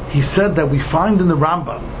 He said that we find in the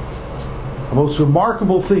Rambam the most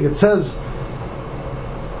remarkable thing. It says,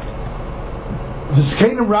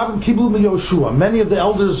 "V'zkenim Rabbim kiblu mi Yehoshua." Many of the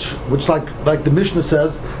elders, which like the Mishnah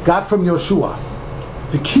says, got from Yehoshua.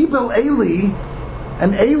 The Kibel Eli,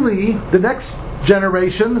 and Eli, the next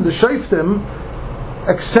generation, the Shoftim,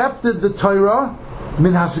 accepted the Torah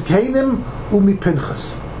min Hasakenim umi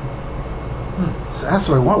Pinchas. So ask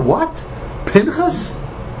me, what? Pinchas?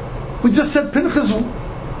 We just said Pinchas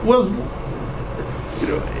was,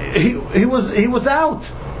 he was out.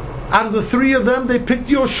 Out of the three of them, they picked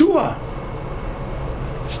Yehoshua.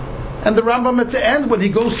 And the Rambam at the end, when he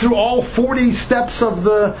goes through all 40 steps of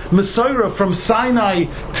the mesorah from Sinai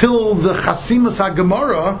till the Chasimas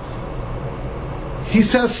HaGemara, he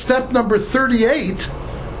says step number 38,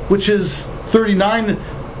 which is 39,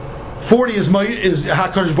 40 is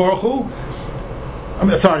HaKadosh Baruch Hu.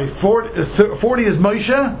 40 is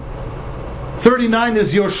Moshe, 39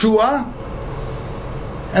 is Yehoshua,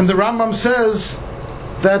 and the Rambam says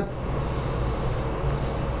that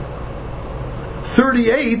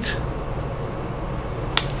 38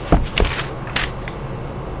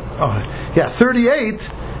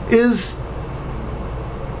 is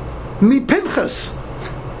Mi Pinchas,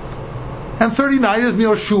 and 39 is Mi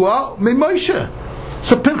Yehoshua, Mi Moshe.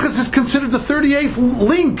 So Pinchas is considered the 38th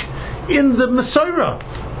link in the mesorah.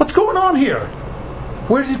 What's going on here?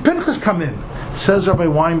 Where did Pinchas come in? Says Rabbi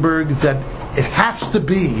Weinberg that it has to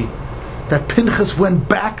be that Pinchas went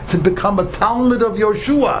back to become a Talmud of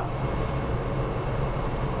Yehoshua.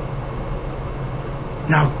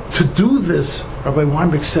 Now, to do this, Rabbi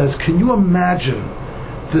Weinberg says, can you imagine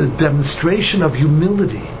the demonstration of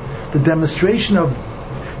humility, the demonstration of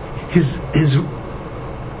his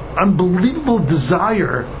unbelievable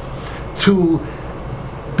desire to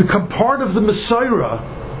become part of the mesorah,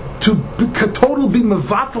 to totally be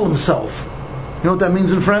mevatel himself. You know what that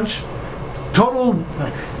means in French? Total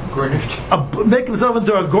Garnished. Make himself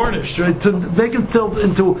into a garnished, right? To make himself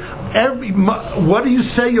into what do you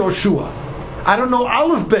say, Yehoshua? I don't know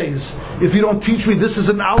Aleph Beis if you don't teach me this is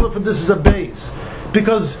an Aleph and this is a Beis.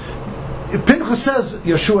 Because if Pinchas says,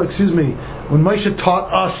 Yehoshua, excuse me, when Moshe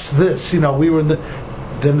taught us this, we were in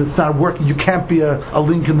then it's not working. You can't be a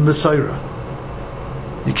link in the mesorah.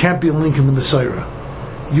 You can't be a link in the mesorah.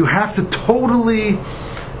 You have to totally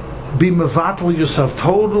be mevatel yourself,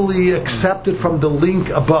 totally accept it from the link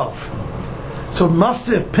above. So it must,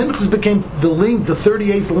 if Pinchas became the link, the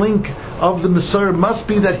 38th link of the mesorah, must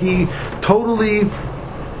be that he totally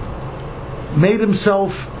made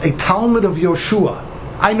himself a Talmud of Yehoshua.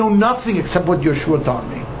 I know nothing except what Yehoshua taught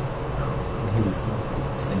me. He was on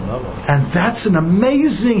the same level. And that's an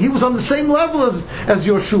amazing, he was on the same level as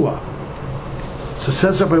Yehoshua. So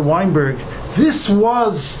says Rabbi Weinberg, this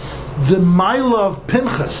was the Maila of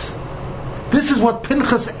Pinchas. This is what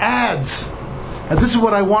Pinchas adds. And this is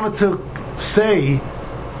what I wanted to say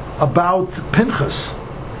about Pinchas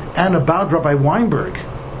and about Rabbi Weinberg,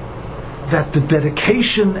 that the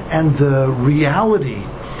dedication and the reality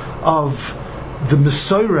of the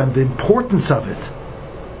mesorah and the importance of it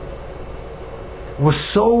was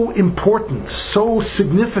so important, so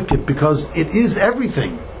significant, because it is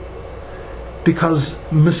everything. Because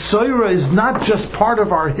mesorah is not just part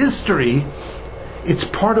of our history, it's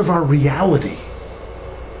part of our reality.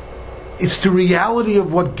 It's the reality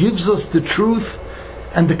of what gives us the truth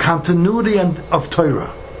and the continuity of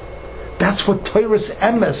Torah. That's what Torah's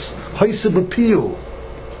emes, haisa b'piyu.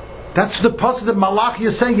 That's the pasuk that Malachi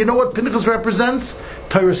is saying. You know what Pinchas represents?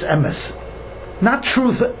 Torah's emes. Not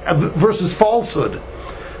truth versus falsehood,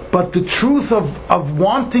 but the truth of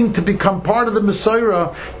wanting to become part of the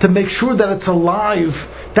mesorah, to make sure that it's alive.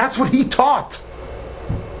 That's what he taught.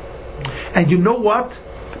 And you know what?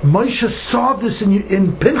 Moshe saw this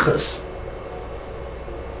in Pinchas.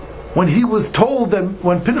 When he was told that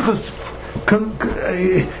when Pinchas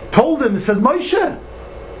told him, he said, Moshe,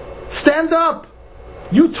 stand up.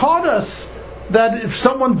 You taught us that if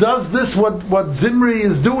someone does this, what Zimri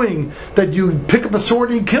is doing, that you pick up a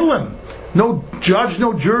sword and kill him. No judge,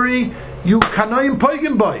 no jury, you kanayim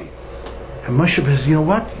poigim boy. And Moshe says, you know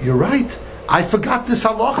what? You're right. I forgot this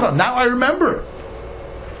halacha. Now I remember.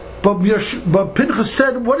 But Pinchas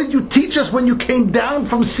said, what did you teach us when you came down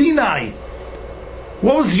from Sinai?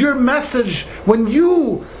 What was your message when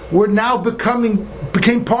you were now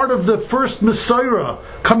became part of the first mesorah,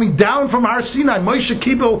 coming down from Har Sinai? Moshe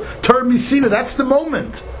Kibel Torah Misina, that's the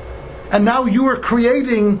moment. And now you are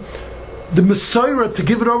creating the mesorah to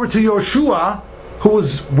give it over to Yehoshua, who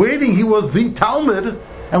was waiting. He was the Talmud,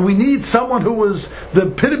 and we need someone who was the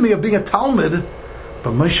epitome of being a Talmud.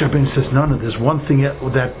 But Moshe Rabbeinu says, no, there's one thing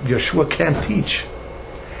that Yehoshua can't teach.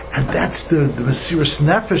 And that's the Mesiras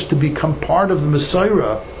Nefesh, to become part of the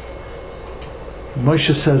mesorah.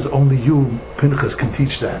 Moshe says, only you, Pinchas, can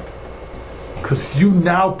teach that. Because you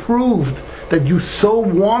now proved that you so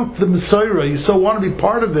want the mesorah, you so want to be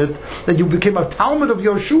part of it, that you became a Talmud of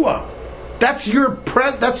Yehoshua. That's your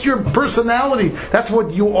personality. That's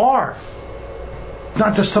what you are.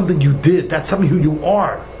 Not just something you did. That's something who you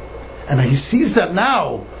are. And he sees that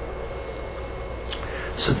now.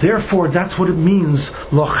 So therefore, that's what it means.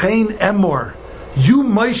 Lochein emor, you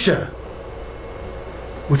Moshe,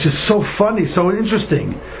 which is so funny, so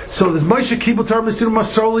interesting. So there's Moshe Kibul Torah Misina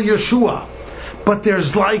Masorah Yehoshua, but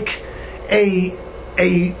there's like a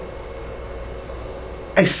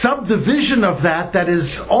subdivision of that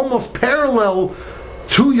is almost parallel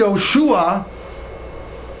to Yehoshua.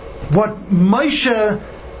 What Moshe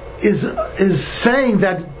is saying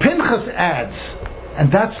that Pinchas adds,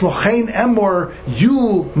 and that's Lochein Emor,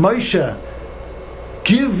 you Moshe,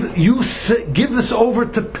 give this over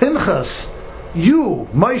to Pinchas, you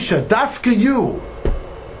Moshe, Dafka you,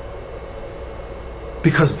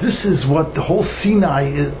 because this is what the whole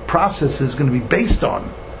Sinai process is going to be based on.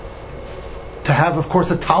 To have, of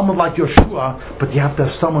course, a Talmud like Yehoshua, but you have to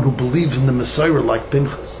have someone who believes in the mesorah like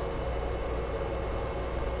Pinchas.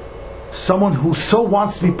 Someone who so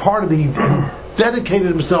wants to be part of it, he dedicated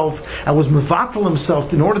himself and was mevatel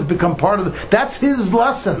himself in order to become part of it. That's his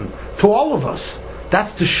lesson to all of us.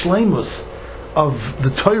 That's the shleimus of the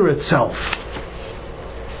Torah itself.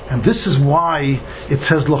 And this is why it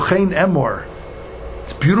says Lochein Emor.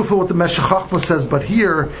 It's beautiful what the Meshech Chochmah says, but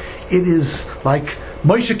here it is like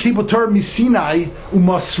Moshe Kibul Torah Misinai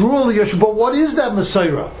Umasruah Yehoshua. But what is that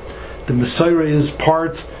mesorah? The mesorah is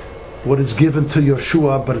part what is given to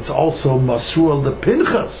Yehoshua, but it's also Masruah the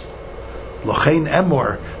Pinchas. Lochein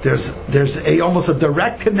Emor. There's almost a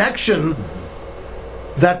direct connection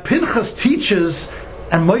that Pinchas teaches,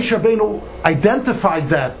 and Moshe Rabbeinu identified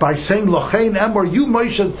that by saying Lochein Emor. You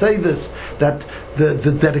Moshe say this, that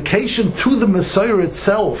the dedication to the mesorah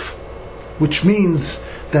itself, which means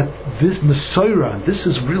that this mesorah, this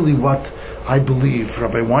is really what I believe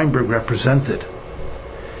Rabbi Weinberg represented.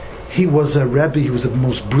 He was a Rabbi, he was the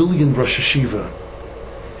most brilliant Rosh Hashiva,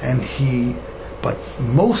 and his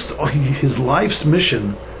life's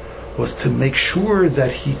mission was to make sure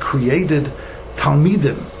that he created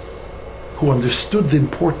Talmidim who understood the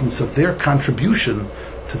importance of their contribution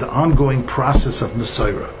to the ongoing process of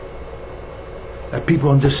mesorah. That people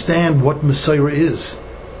understand what mesorah is,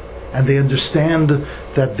 and they understand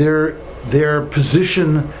that their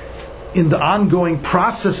position in the ongoing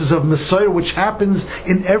processes of mesorah, which happens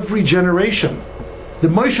in every generation. The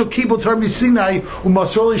Moshe Kibul Torah Misinai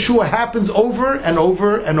Umasor Yehoshua happens over and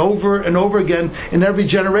over and over and over again in every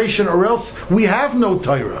generation, or else we have no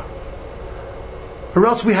Torah, or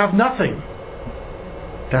else we have nothing.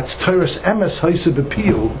 That's Torah's emes haisa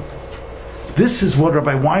b'piyu. This is what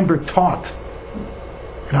Rabbi Weinberg taught.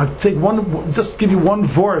 And I'll take just give you one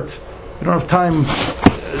vort. We don't have time.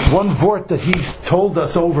 One vort that he's told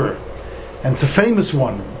us over. And it's a famous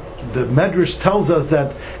one. The Medrash tells us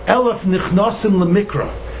that Elef nichnasim lemikra.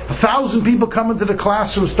 1,000 people come into the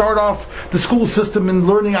classroom, start off the school system in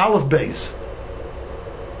learning Aleph Beis.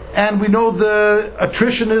 And we know the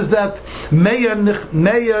attrition is that Meya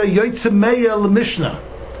Yoitze Meya Lemishnah.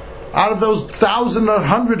 Out of those 1,000,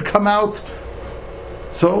 100 come out.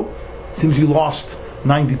 So, it seems you lost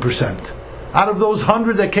 90%. Out of those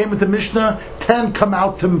 100 that came into Mishnah, 10 come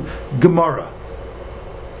out to Gemara.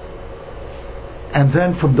 And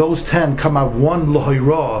then from those 10 come out one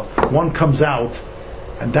L'hoirah, one comes out,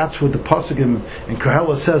 and that's what the pasuk in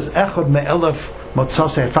Koheles says, Echad me'elef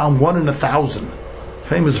matzaseh, I found 1 in 1,000.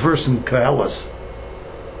 Famous verse in Koheles.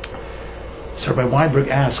 So Rabbi Weinberg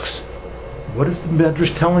asks, what is the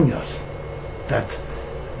Medrash telling us? That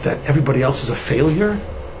everybody else is a failure?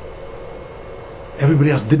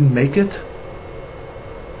 everybody else didn't make it?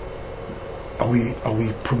 Are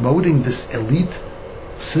we promoting this elite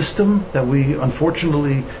system that we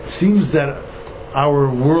unfortunately seems that our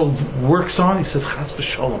world works on? He says, Chas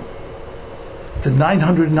v'sholom. The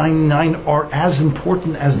 999 are as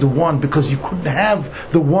important as the one, because you couldn't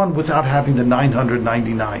have the one without having the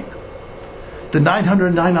 999. The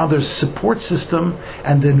 909 are their support system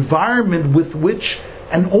and the environment with which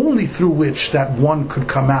and only through which that one could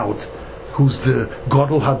come out, who's the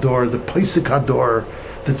Gadol Hador, the Pesach Hador,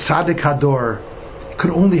 the Tzaddik Hador. It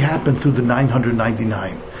could only happen through the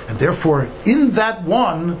 999. And therefore, in that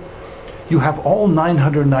one, you have all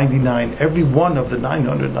 999. Every one of the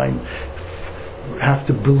 909 have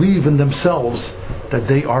to believe in themselves that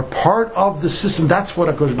they are part of the system. That's what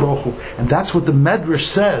HaKadosh Baruch Hu, and that's what the Medrash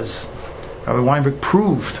says. Rabbi Weinberg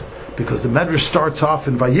proved, because the Medrash starts off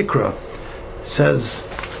in Vayikra, says,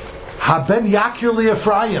 Haben Yakir li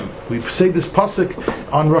Ephraim. We say this pasuk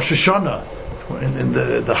on Rosh Hashanah, in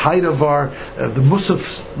the height of our the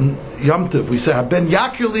Musaf Yom Tov. We say, Haben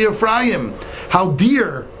Yakir li Ephraim. How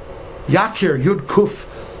dear, Yakir, Yud Kuf,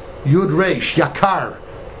 Yud Reish, Yakar,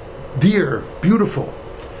 dear, beautiful.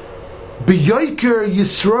 B'yoiker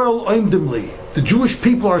Yisrael oimdimli. The Jewish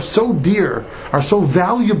people are so dear, are so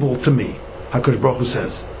valuable to me, HaKadosh Baruch Hu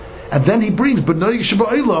says. And then he brings, B'nai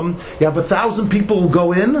Sheba'olam, you have 1,000 people who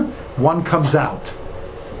go in, one comes out.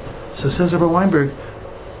 So says Rabbi Weinberg,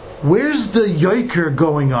 where's the yoiker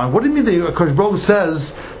going on? What do you mean the HaKadosh Baruch Hu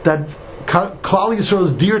says that Klal Yisrael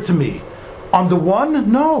is dear to me? On the one?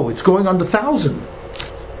 No, it's going on the 1,000.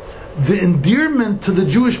 The endearment to the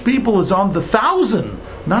Jewish people is on the 1,000,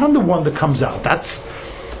 not on the one that comes out. That's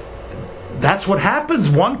what happens.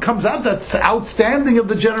 One comes out, that's outstanding of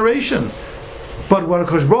the generation. But what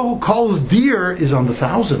HaKadosh Baruch Hu calls dear is on the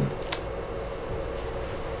 1,000.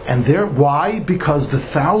 And why? Because the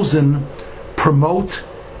 1,000 promote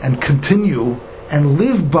and continue and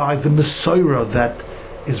live by the mesorah that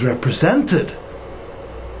is represented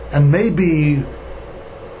and maybe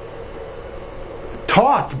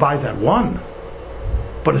taught by that one.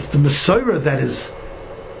 But it's the mesorah that is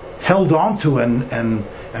held onto and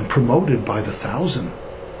promoted by the 1,000.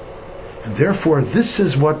 And therefore this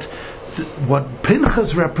is what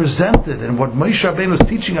Pinchas represented, and what Moshe Rabbeinu was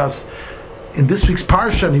teaching us in this week's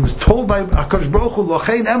parsha. And he was told by HaKadosh Baruch Hu,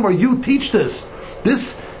 Lochein Emor, you teach this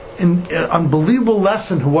unbelievable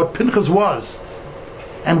lesson of what Pinchas was,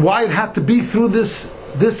 and why it had to be through this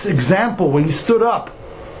example when he stood up,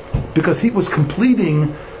 because he was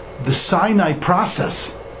completing the Sinai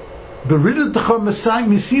process. You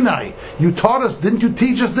taught us, didn't you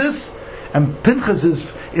teach us this? And Pinchas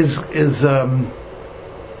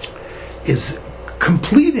is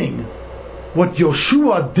completing what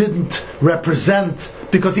Yehoshua didn't represent,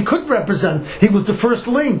 because he couldn't represent. He was the first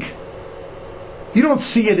link. You don't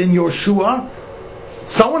see it in Yehoshua.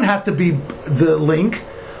 Someone had to be the link.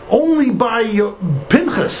 Only by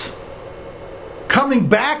Pinchas coming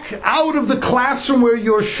back out of the classroom where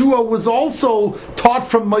Yehoshua was also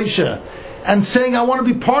taught from Moshe, and saying, I want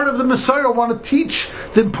to be part of the mesorah, I want to teach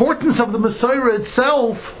the importance of the mesorah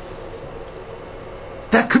itself.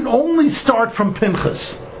 That can only start from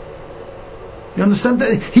Pinchas. You understand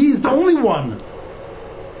that? He's the only one.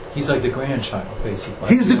 He's like the grandchild, basically.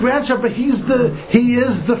 He's the grandchild, but he is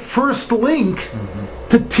the first link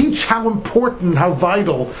to teach how important, how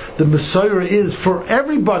vital the mesorah is for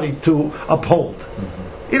everybody to uphold.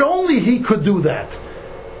 He could do that.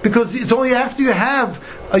 Because it's only after you have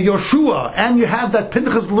a Yehoshua, and you have that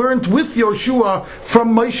Pinchas learned with Yehoshua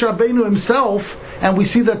from Moshe Rabbeinu himself, and we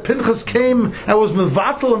see that Pinchas came and was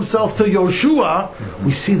mevatel himself to Yehoshua,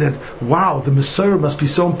 we see that, wow, the mesorah must be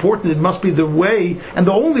so important. It must be the way, and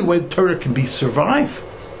the only way the Torah can be survive.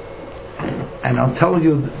 And I'm telling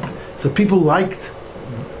you, the people liked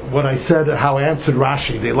what I said, how I answered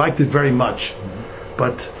Rashi. They liked it very much.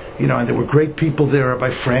 But and there were great people there,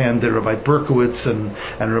 Rabbi Fran, there, Rabbi Berkowitz, and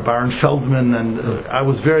Rabbi Aaron Feldman, and I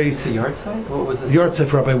was very... Is it Yartzeit? What was this? Yartzeit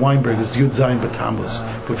for Rabbi Weinberg is Yud Zayin B'Tammuz,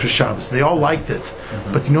 which was Shabbos. They all liked it.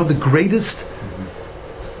 But the greatest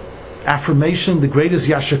affirmation, the greatest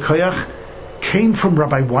Yasher Koyach, came from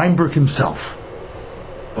Rabbi Weinberg himself.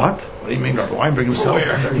 What? What do you mean Rabbi Weinberg himself?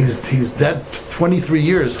 He's dead 23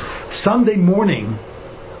 years. Sunday morning,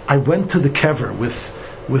 I went to the kever with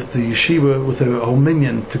the yeshiva, with a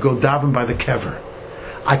hominion, to go daven by the kever.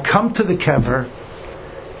 I come to the kever,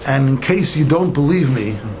 and in case you don't believe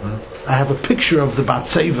me, I have a picture of the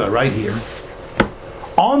matzeva right here.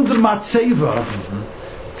 On the matzeva,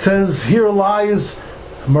 it says, here lies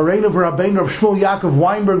Moreinu v'Rabbeinu of Shmuel Yaakov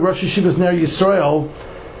Weinberg, Rosh Yeshivas Ner Yisrael,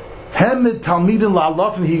 Hemid Talmidim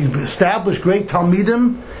La'alofim. He established great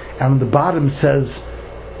Talmidim, and on the bottom says,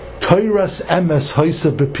 Toiras emes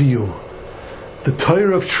hoisa bepiyu. The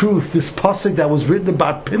Torah of truth, this pasuk that was written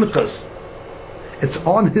about Pinchas, it's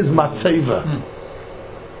on his matzeva.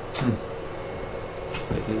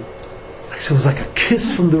 So it was like a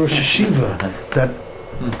kiss from the Rosh Hashiva that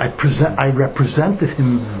I represented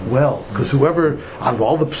him well, because whoever out of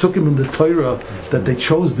all the psukim in the Torah that they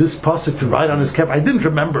chose this pasuk to write on his cap, I didn't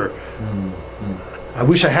remember. I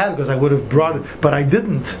wish I had, because I would have brought it, but I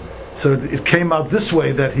didn't. So it came out this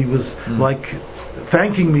way, that he was like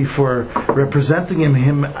thanking me for representing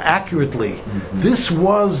him accurately. This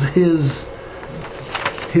was his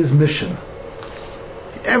mission.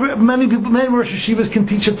 Many Rosh Hashivas can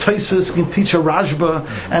teach a Tosfos, can teach a Rashba,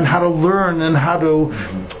 and how to learn and how to.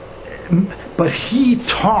 But he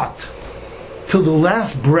taught till the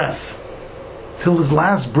last breath, till his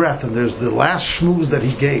last breath. And there's the last shmooze that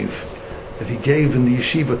he gave in the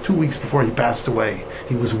yeshiva 2 weeks before he passed away.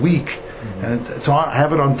 He was weak, and it's on, I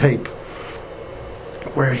have it on tape,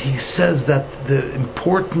 where he says that the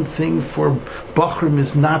important thing for Bachrim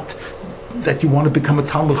is not that you want to become a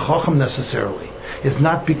Talmud Chacham necessarily. It's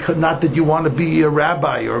not that you want to be a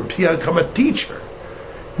rabbi or become a teacher.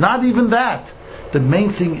 Not even that. The main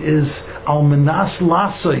thing is almanas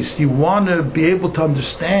lasois. You want to be able to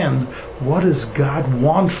understand, what does God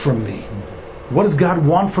want from me? What does God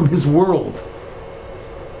want from His world?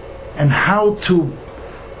 And how to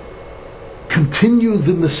continue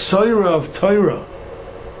the mesorah of Torah.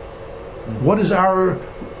 What is our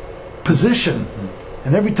position?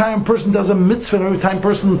 And every time a person does a mitzvah, and every time a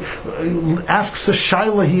person asks a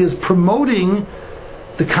shaila, he is promoting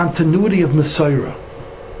the continuity of mesorah.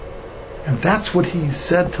 And that's what he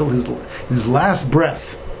said till his last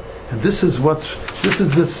breath. And this is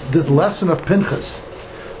this lesson of Pinchas.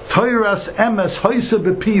 Toiras emes hoisa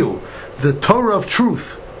bepiyu, the Torah of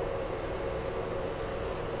truth.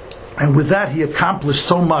 And with that he accomplished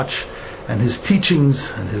so much, and his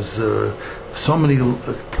teachings and his so many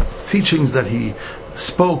teachings that he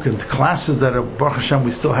spoke, and classes that Baruch Hashem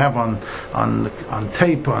we still have on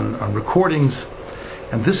tape, on recordings.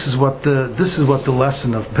 And this is what the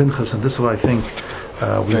lesson of Pinchas, and this is what I think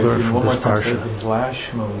we learn from this parsha. So his last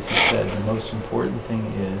shmooze, he said the most important thing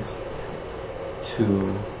is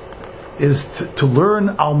to learn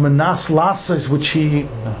almanas lasas, which he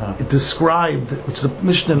described, which is a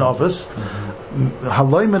Mishnah Novus.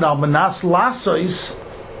 Haloimen almanas lasas.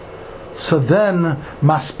 So then,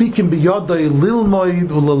 maspikim biyodai lilmoid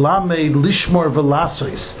ulalamed lishmor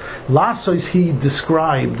velasois. Lasois he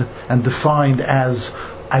described and defined as,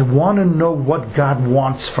 I want to know what God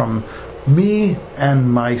wants from me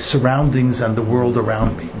and my surroundings and the world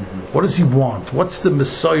around me. What does He want? What's the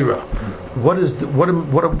mesorah?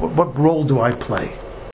 What role do I play?